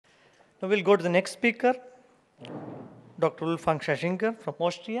Now we'll go to the next speaker, Dr. Wolfgang Schachinger from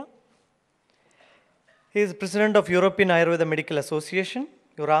Austria. He is President of European Ayurveda Medical Association,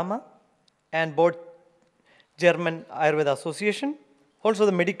 EURAMA, and Board German Ayurveda Association, also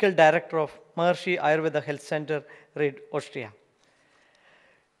the Medical Director of Maharishi Ayurveda Health Center, Rate, Austria.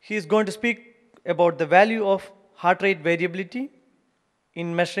 He is going to speak about the value of heart rate variability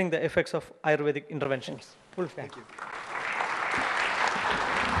in measuring the effects of Ayurvedic interventions. Wolfgang. Thank you.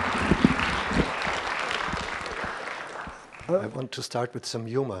 I want to start with some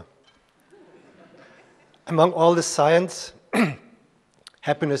humor. Among all the science,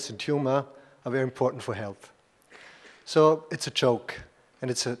 happiness and humor are very important for health. So it's a joke,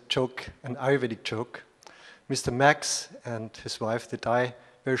 and it's a joke, an Ayurvedic joke. Mr. Max and his wife, they die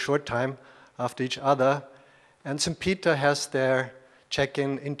very short time after each other, and St. Peter has their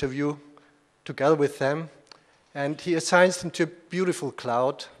check-in interview together with them, and he assigns them to a beautiful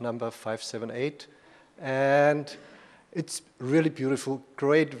cloud, number 578, and it's really beautiful,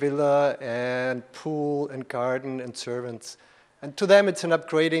 great villa and pool and garden and servants. And to them it's an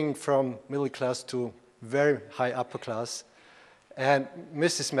upgrading from middle class to very high upper class. And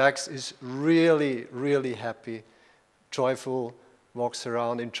Mrs. Max is really, really happy, joyful, walks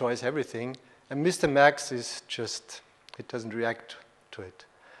around, enjoys everything. And Mr. Max is just, he doesn't react to it.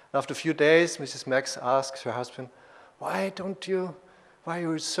 After a few days, Mrs. Max asks her husband, why are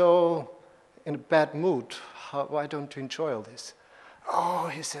you so in a bad mood? Why don't you enjoy all this? Oh,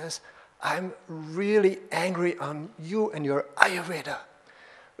 he says, I'm really angry on you and your Ayurveda.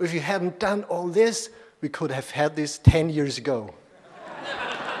 If you hadn't done all this, we could have had this 10 years ago.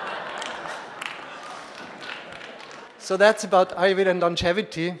 So that's about Ayurveda and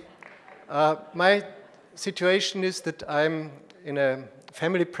longevity. My situation is that I'm in a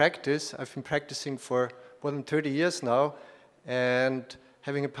family practice. I've been practicing for more than 30 years now and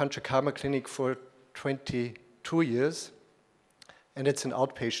having a Panchakarma clinic for 22 years. And it's an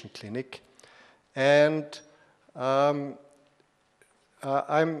outpatient clinic. And I'm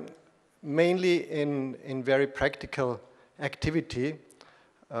mainly in very practical activity.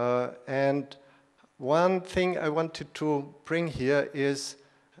 And one thing I wanted to bring here is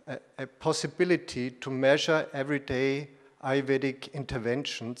a possibility to measure everyday Ayurvedic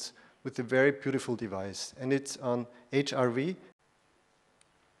interventions with a very beautiful device. And it's on HRV.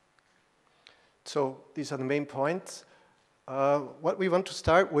 So these are the main points. What we want to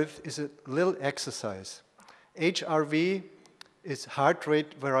start with is a little exercise. HRV is heart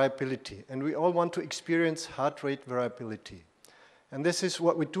rate variability, and we all want to experience heart rate variability. And this is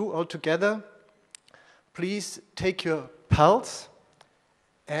what we do all together. Please take your pulse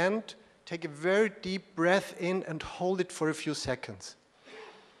and take a very deep breath in and hold it for a few seconds.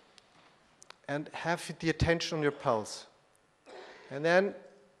 And have the attention on your pulse. And then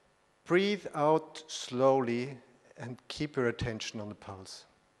breathe out slowly and keep your attention on the pulse.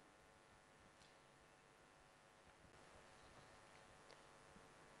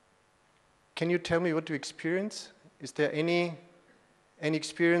 Can you tell me what you experience? Is there any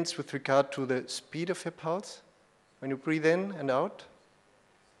experience with regard to the speed of your pulse when you breathe in and out?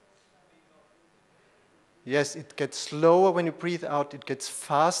 Yes, it gets slower when you breathe out. It gets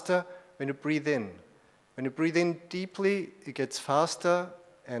faster when you breathe in. When you breathe in deeply, it gets faster,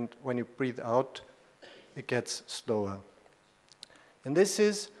 and when you breathe out, it gets slower. And this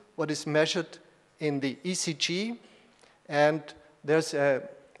is what is measured in the ECG, and there's a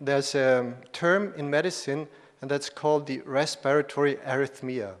term in medicine, and that's called the respiratory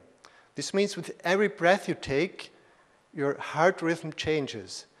arrhythmia. This means with every breath you take, your heart rhythm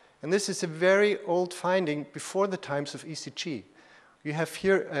changes. And this is a very old finding before the times of ECG. You have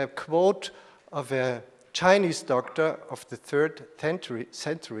here a quote of a Chinese doctor of the 3rd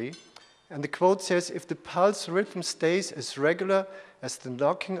century, and the quote says, if the pulse rhythm stays as regular as the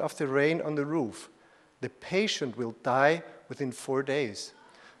knocking of the rain on the roof, the patient will die within 4 days.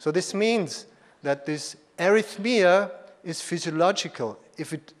 So this means that this arrhythmia is physiological.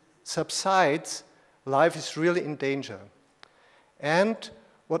 If it subsides, life is really in danger. And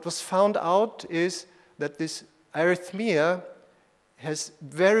what was found out is that this arrhythmia has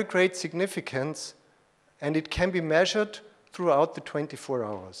very great significance, and it can be measured throughout the 24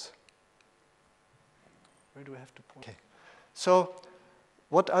 hours. Where do I have to point? Okay. So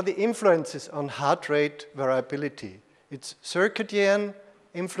what are the influences on heart rate variability? It's circadian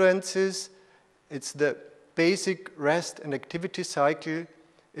influences, it's the basic rest and activity cycle,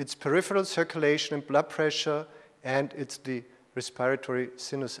 it's peripheral circulation and blood pressure, and it's the respiratory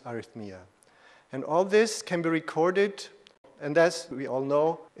sinus arrhythmia. And all this can be recorded, and as we all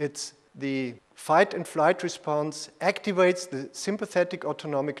know, it's the fight and flight response activates the sympathetic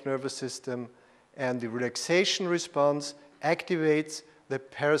autonomic nervous system, and the relaxation response activates the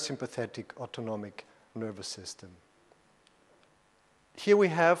parasympathetic autonomic nervous system. Here we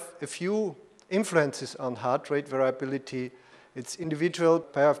have a few influences on heart rate variability. It's individual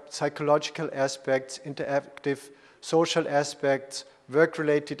psychological aspects, interactive social aspects,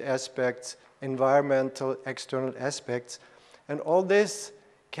 work-related aspects, environmental, external aspects. And all this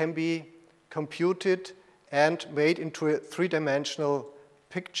can be computed and made into a three-dimensional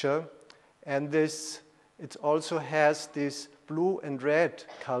picture. And this, it also has these blue and red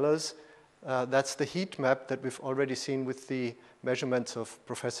colors. That's the heat map that we've already seen with the measurements of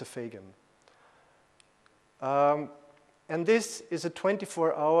Professor Fagan. And this is a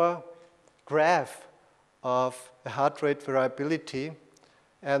 24-hour graph of the heart rate variability.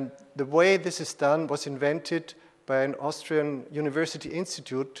 And the way this is done was invented by an Austrian university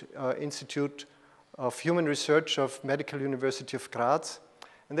institute, Institute of Human Research of Medical University of Graz.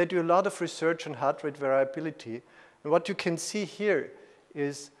 And they do a lot of research on heart rate variability. And what you can see here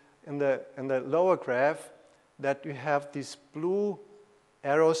is in the lower graph that you have these blue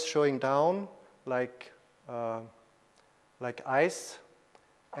arrows showing down like ice,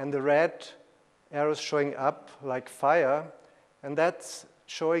 and the red arrows showing up like fire. And that's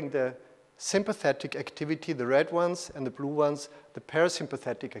showing the sympathetic activity, the red ones, and the blue ones, the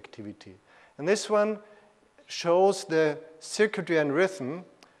parasympathetic activity. And this one shows the circadian rhythm.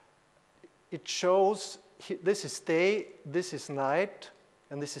 It shows, this is day, this is night,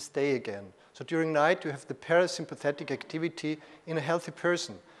 and this is day again. So during night, you have the parasympathetic activity in a healthy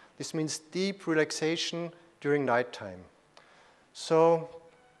person. This means deep relaxation during nighttime. So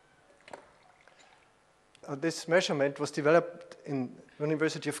this measurement was developed in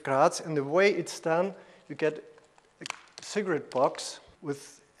University of Graz, and the way it's done, you get a cigarette box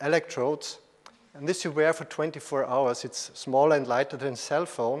with electrodes, and this you wear for 24 hours. It's smaller and lighter than a cell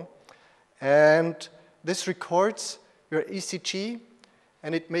phone, and this records your ECG,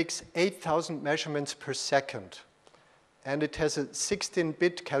 and it makes 8,000 measurements per second. And it has a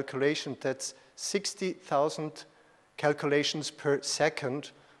 16-bit calculation, that's 60,000 calculations per second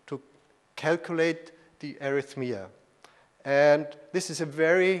to calculate the arrhythmia. And this is a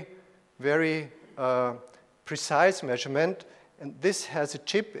very, very precise measurement, and this has a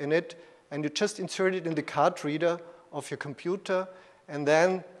chip in it, and you just insert it in the card reader of your computer, and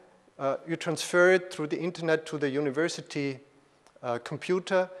then you transfer it through the internet to the university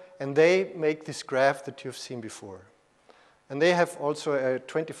computer, and they make this graph that you've seen before. And they have also a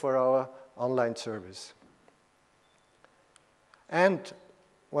 24-hour online service. And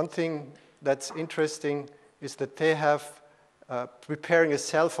one thing that's interesting is that they have preparing a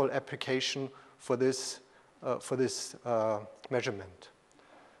cell phone application for this measurement.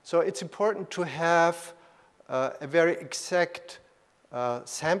 So it's important to have a very exact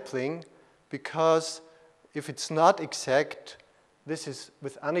sampling, because if it's not exact, this is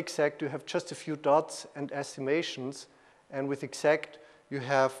with unexact, you have just a few dots and estimations, and with exact, you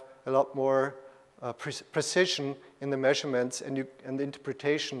have a lot more precision in the measurements, and the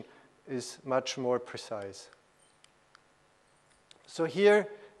interpretation is much more precise. So here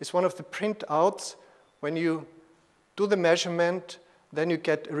is one of the printouts. When you do the measurement, then you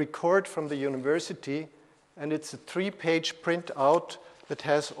get a record from the university, and it's a 3-page printout that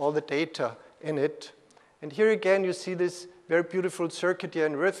has all the data in it. And here again, you see this very beautiful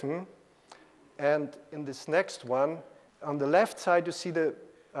circadian rhythm. And in this next one, on the left side, you see the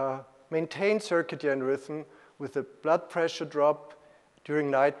maintained circadian rhythm with the blood pressure drop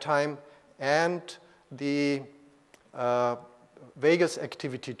during nighttime and the vagus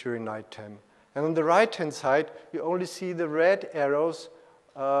activity during nighttime. And on the right-hand side, you only see the red arrows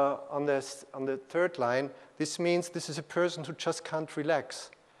on the third line. This means this is a person who just can't relax.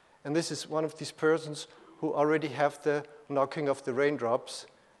 And this is one of these persons who already have the knocking of the raindrops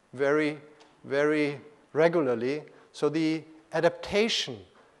very, very regularly. So the adaptation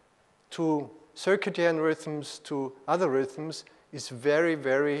to circadian rhythms, to other rhythms, is very,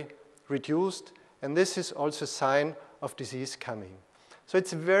 very reduced. And this is also a sign of disease coming. So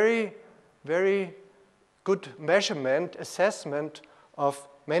it's a very, very good measurement, assessment of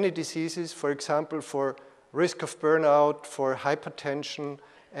many diseases, for example, for risk of burnout, for hypertension,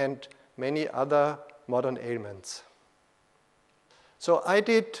 and many other modern ailments. So I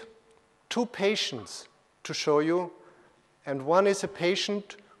did 2 patients to show you, and one is a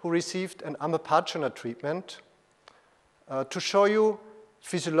patient who received an Amapachana treatment to show you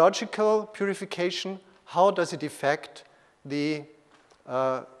physiological purification, how does it affect the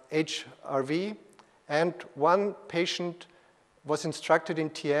HRV, and one patient was instructed in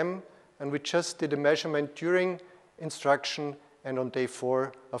TM and we just did a measurement during instruction and on day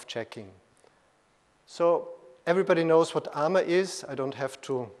 4 of checking. So everybody knows what AMA is. I don't have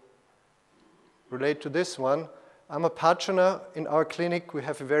to relate to this one. Amapachana, in our clinic, we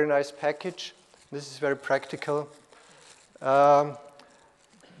have a very nice package. This is very practical. The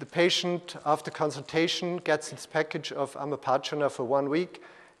patient, after consultation, gets its package of Amapachana for 1 week.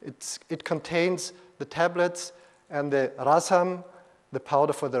 It contains the tablets and the rasam, the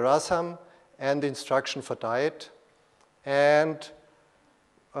powder for the rasam, and the instruction for diet. And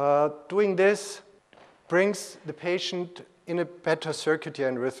doing this brings the patient in a better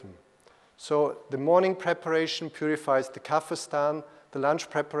circadian rhythm. So the morning preparation purifies the kapha stan, the lunch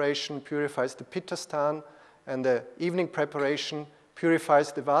preparation purifies the pitta stan, and the evening preparation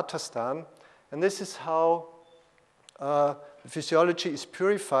purifies the vata stan. And this is how the physiology is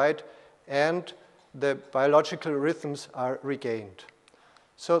purified and the biological rhythms are regained.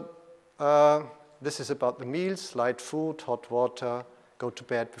 So this is about the meals, light food, hot water, go to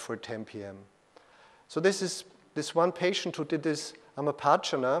bed before 10 p.m. So this is this one patient who did this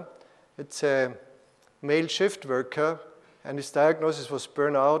Amapachana. It's a male shift worker, and his diagnosis was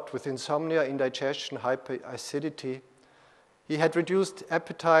burnout with insomnia, indigestion, hyperacidity. He had reduced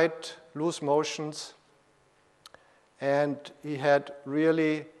appetite, loose motions, and he had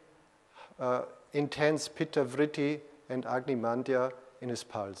really intense pitta vritti and agni mandya in his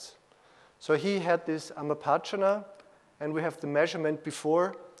pulse. So he had this Amapachana, and we have the measurement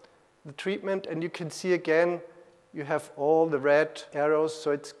before the treatment, and you can see again, you have all the red arrows,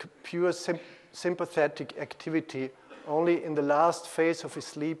 so it's pure sympathetic activity. Only in the last phase of his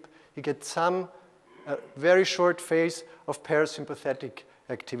sleep, he gets some very short phase of parasympathetic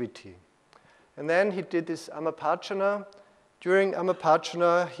activity. And then he did this Amapachana. During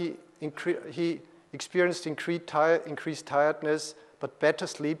Amapachana, he experienced increased tiredness, but better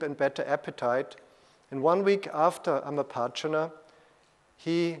sleep and better appetite. And 1 week after Amapachana,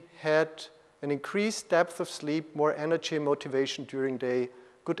 he had an increased depth of sleep, more energy and motivation during the day,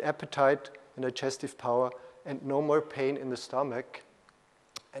 good appetite and digestive power, and no more pain in the stomach.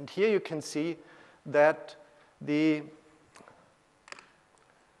 And here you can see that the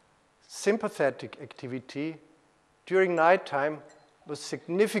sympathetic activity during nighttime was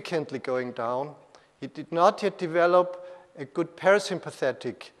significantly going down. He did not yet develop a good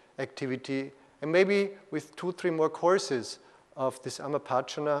parasympathetic activity, and maybe with 2-3 more courses of this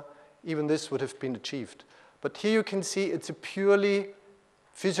Amapachana, even this would have been achieved. But here you can see it's a purely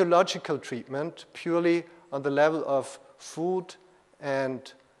physiological treatment, purely on the level of food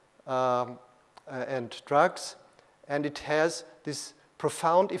and drugs, and it has this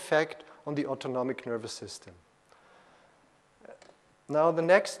profound effect on the autonomic nervous system. Now the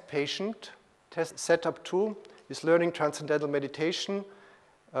next patient, test setup 2, is learning transcendental meditation.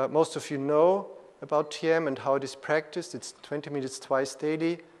 Most of you know about TM and how it is practiced. It's 20 minutes twice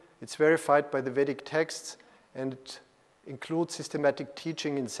daily. It's verified by the Vedic texts, and it includes systematic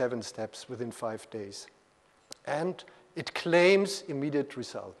teaching in 7 steps within 5 days. And it claims immediate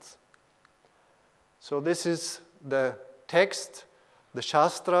results. So this is the text, the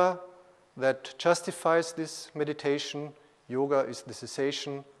Shastra, that justifies this meditation. Yoga is the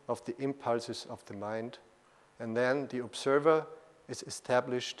cessation of the impulses of the mind. And then the observer is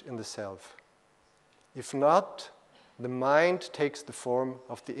established in the self. If not, the mind takes the form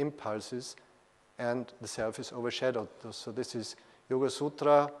of the impulses and the self is overshadowed. So this is Yoga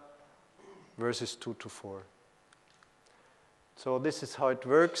Sutra, verses 2-4. So this is how it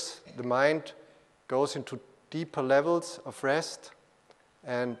works. The mind goes into deeper levels of rest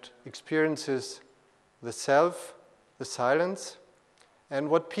and experiences the self, the silence. And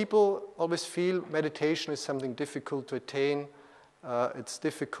what people always feel, meditation is something difficult to attain. It's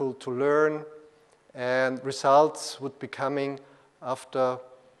difficult to learn. And results would be coming after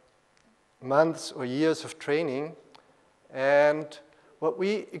months or years of training. And what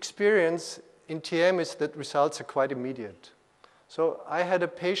we experience in TM is that results are quite immediate. So I had a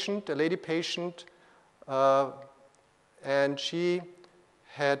patient, a lady patient, and she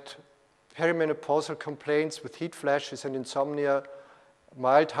had perimenopausal complaints with heat flashes and insomnia,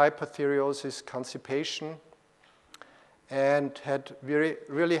 mild hyperthyreosis, constipation, and had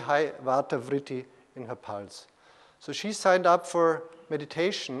really high vata vritti in her pulse. So she signed up for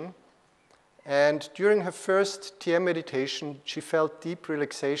meditation, and during her first TM meditation, she felt deep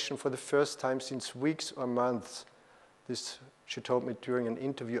relaxation for the first time since weeks or months. This she told me during an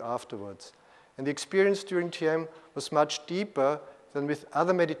interview afterwards. And the experience during TM was much deeper than with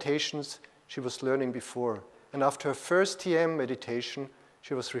other meditations she was learning before. And after her first TM meditation,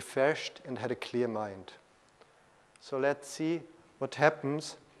 she was refreshed and had a clear mind. So let's see what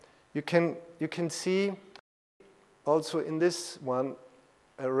happens. You can see also in this one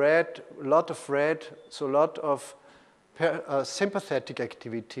a lot of red, so a lot of sympathetic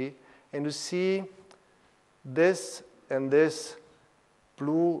activity, and you see this and this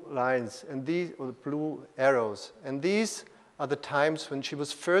blue lines and these or blue arrows, and these are the times when she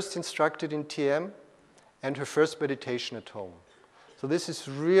was first instructed in TM and her first meditation at home. So this is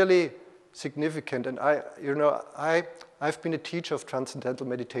really significant, and I've been a teacher of transcendental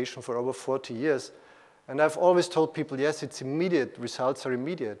meditation for over 40 years, and I've always told people, yes, it's immediate, results are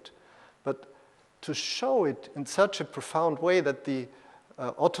immediate, but to show it in such a profound way that the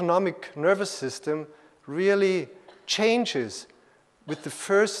autonomic nervous system really changes with the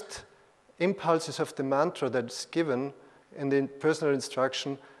first impulses of the mantra that's given in the personal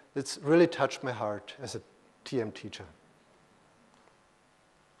instruction, it's really touched my heart as a TM teacher.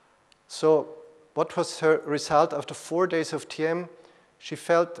 So what was her result after 4 days of TM? She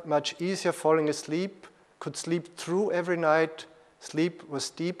felt much easier falling asleep, could sleep through every night, sleep was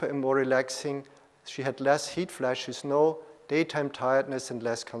deeper and more relaxing, she had less heat flashes, no daytime tiredness and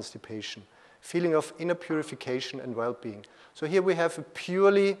less constipation, feeling of inner purification and well-being. So here we have a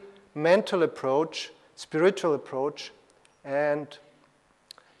purely mental approach, spiritual approach, and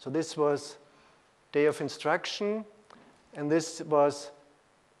so this was day of instruction, and this was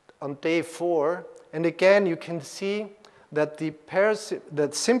on day 4, and again you can see that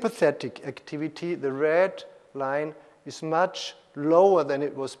that sympathetic activity, the red line, is much lower than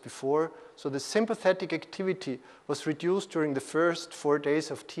it was before. So the sympathetic activity was reduced during the first 4 days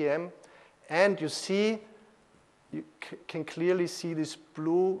of TM, and you can clearly see these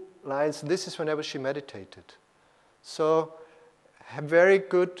blue lines. This is whenever she meditated. So a very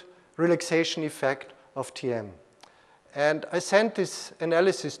good relaxation effect of TM. And I sent this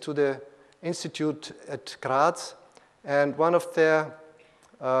analysis to the institute at Graz, and one of their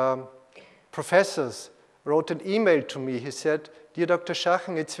professors wrote an email to me. He said, "Dear Dr.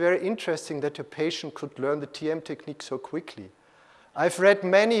 Schachinger, it's very interesting that your patient could learn the TM technique so quickly. I've read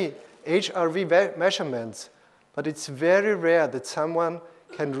many HRV measurements, but it's very rare that someone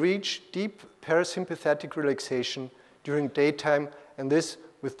can reach deep parasympathetic relaxation during daytime, and this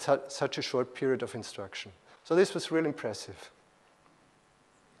with such a short period of instruction." So this was really impressive.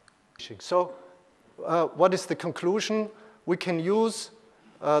 So what is the conclusion? We can use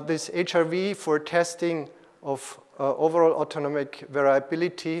this HRV for testing of overall autonomic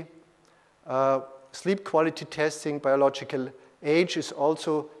variability. Sleep quality testing, biological age is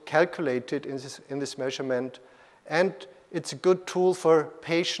also calculated in this measurement. And it's a good tool for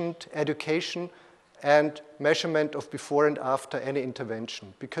patient education and measurement of before and after any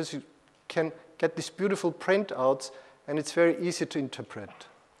intervention, because you can get these beautiful printouts and it's very easy to interpret.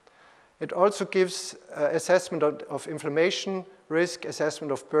 It also gives assessment of inflammation risk,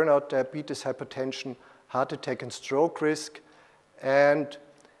 assessment of burnout, diabetes, hypertension, heart attack, and stroke risk. And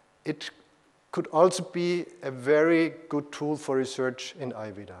it could also be a very good tool for research in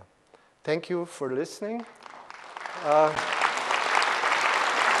Ayurveda. Thank you for listening.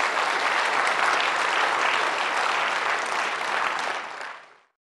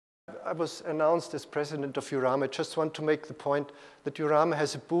 I was announced as president of URAMA. I just want to make the point that URAMA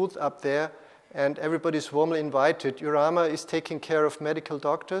has a booth up there and everybody is warmly invited. URAMA is taking care of medical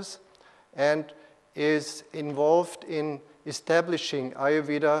doctors and is involved in establishing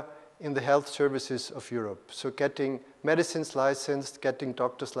Ayurveda in the health services of Europe. So getting medicines licensed, getting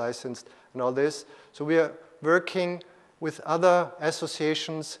doctors licensed, and all this. So we are working with other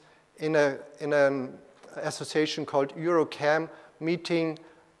associations in an association called EuroCam, meeting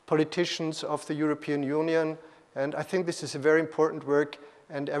politicians of the European Union, and I think this is a very important work,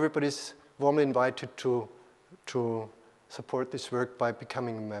 and everybody's warmly invited to support this work by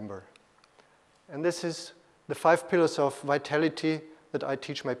becoming a member. And this is the 5 pillars of vitality that I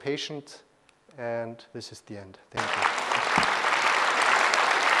teach my patients, and this is the end. Thank you.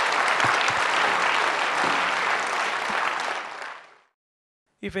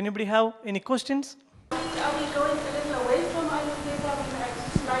 If anybody have any questions? Are we going a little away from Ayurveda?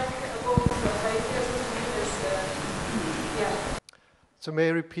 I'd like go yeah. So may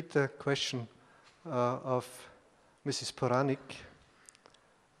I repeat the question of Mrs. Poranik?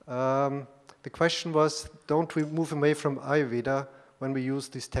 The question was, don't we move away from Ayurveda when we use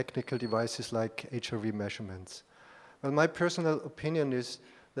these technical devices like HRV measurements? Well, my personal opinion is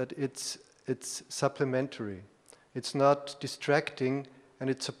that it's supplementary. It's not distracting, and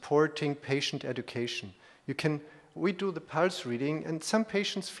it's supporting patient education. We do the pulse reading, and some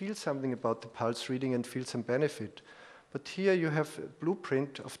patients feel something about the pulse reading and feel some benefit. But here you have a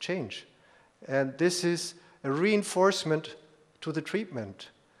blueprint of change. And this is a reinforcement to the treatment.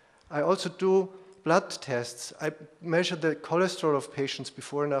 I also do blood tests. I measure the cholesterol of patients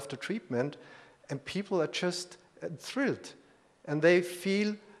before and after treatment, and people are just thrilled. And they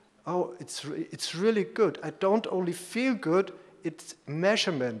feel, oh, it's really good. I don't only feel good, its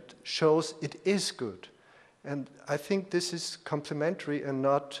measurement shows it is good. And I think this is complementary and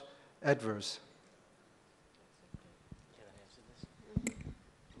not adverse.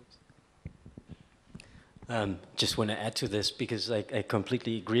 Just want to add to this because I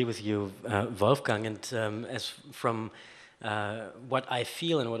completely agree with you, Wolfgang. And as from what I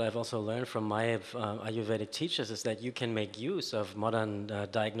feel and what I've also learned from my Ayurvedic teachers is that you can make use of modern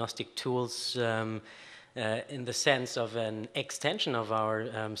diagnostic tools in the sense of an extension of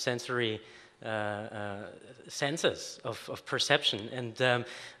our sensory senses of perception. And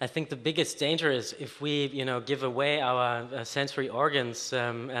I think the biggest danger is if we, give away our sensory organs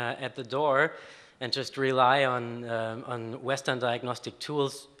at the door and just rely on Western diagnostic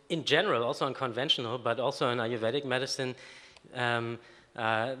tools in general, also on conventional, but also in Ayurvedic medicine, then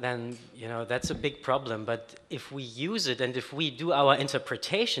that's a big problem. But if we use it and if we do our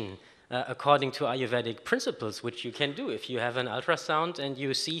interpretation according to Ayurvedic principles, which you can do. If you have an ultrasound and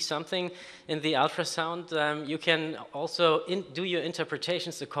you see something in the ultrasound, you can also do your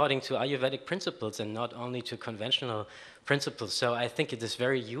interpretations according to Ayurvedic principles and not only to conventional principles. So I think it is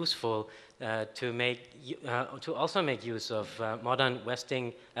very useful to also make use of modern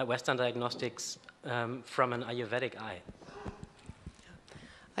Western diagnostics from an Ayurvedic eye.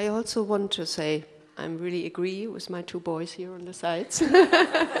 I also want to say I really agree with my two boys here on the sides.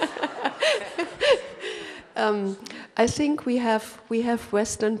 I think we have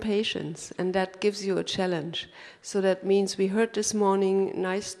Western patients, and that gives you a challenge. So that means we heard this morning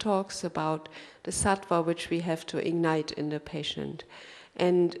nice talks about the sattva which we have to ignite in the patient.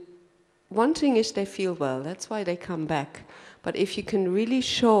 And one thing is they feel well, that's why they come back. But if you can really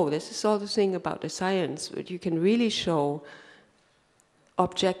show, this is all the thing about the science, but you can really show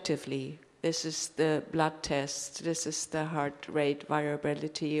objectively, this is the blood test, this is the heart rate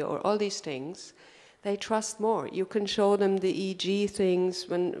variability, or all these things, they trust more. You can show them the EEG things,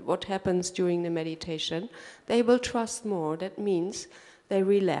 what happens during the meditation. They will trust more. That means they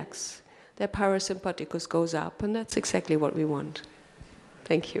relax. Their parasympathicus goes up, and that's exactly what we want.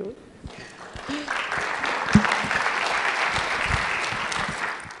 Thank you.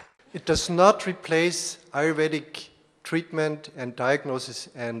 It does not replace Ayurvedic treatment and diagnosis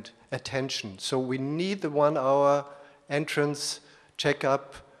and attention. So we need the 1 hour entrance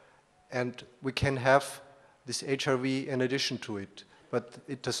checkup, and we can have this HRV in addition to it. But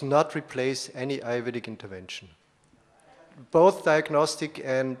it does not replace any Ayurvedic intervention, both diagnostic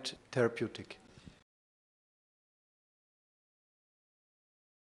and therapeutic.